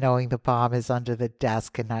 it's knowing the bomb is under the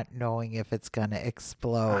desk and not knowing if it's gonna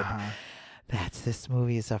explode. This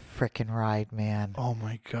movie is a freaking ride, man. Oh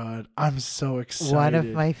my God. I'm so excited. One of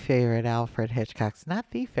my favorite Alfred Hitchcocks.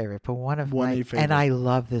 Not the favorite, but one of my favorite. And I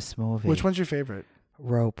love this movie. Which one's your favorite?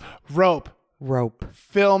 Rope.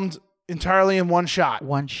 Filmed entirely in one shot.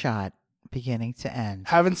 One shot, beginning to end.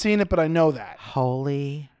 Haven't seen it, but I know that.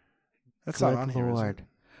 That's not on here, Lord. Is it?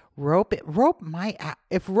 Rope.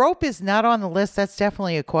 If Rope is not on the list, that's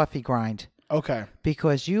definitely a coffee grind. Okay.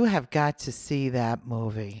 Because you have got to see that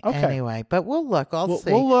movie. Okay. Anyway, but we'll look. We'll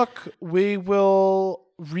see. We'll look. We will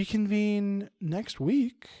reconvene next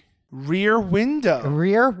week. Rear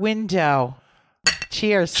Window.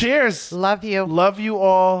 Cheers. Love you. Love you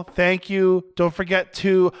all. Thank you. Don't forget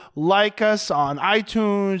to like us on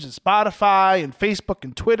iTunes and Spotify and Facebook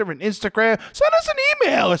and Twitter and Instagram. Send us an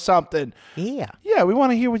email or something. Yeah. Yeah, we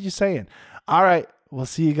want to hear what you're saying. All right. We'll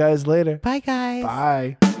see you guys later. Bye, guys.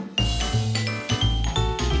 Bye.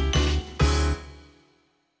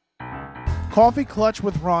 Coffee Clutch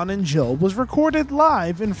with Ron and Jill was recorded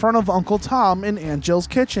live in front of Uncle Tom in Aunt Jill's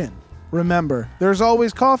kitchen. Remember, there's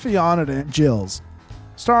always coffee on at Aunt Jill's.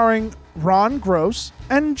 Starring Ron Gross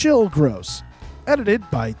and Jill Gross. Edited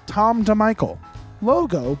by Tom DeMichael.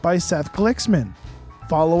 Logo by Seth Glixman.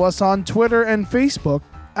 Follow us on Twitter and Facebook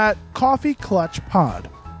at Coffee Clutch Pod.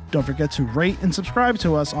 Don't forget to rate and subscribe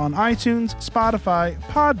to us on iTunes, Spotify,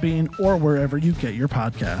 Podbean, or wherever you get your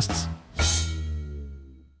podcasts.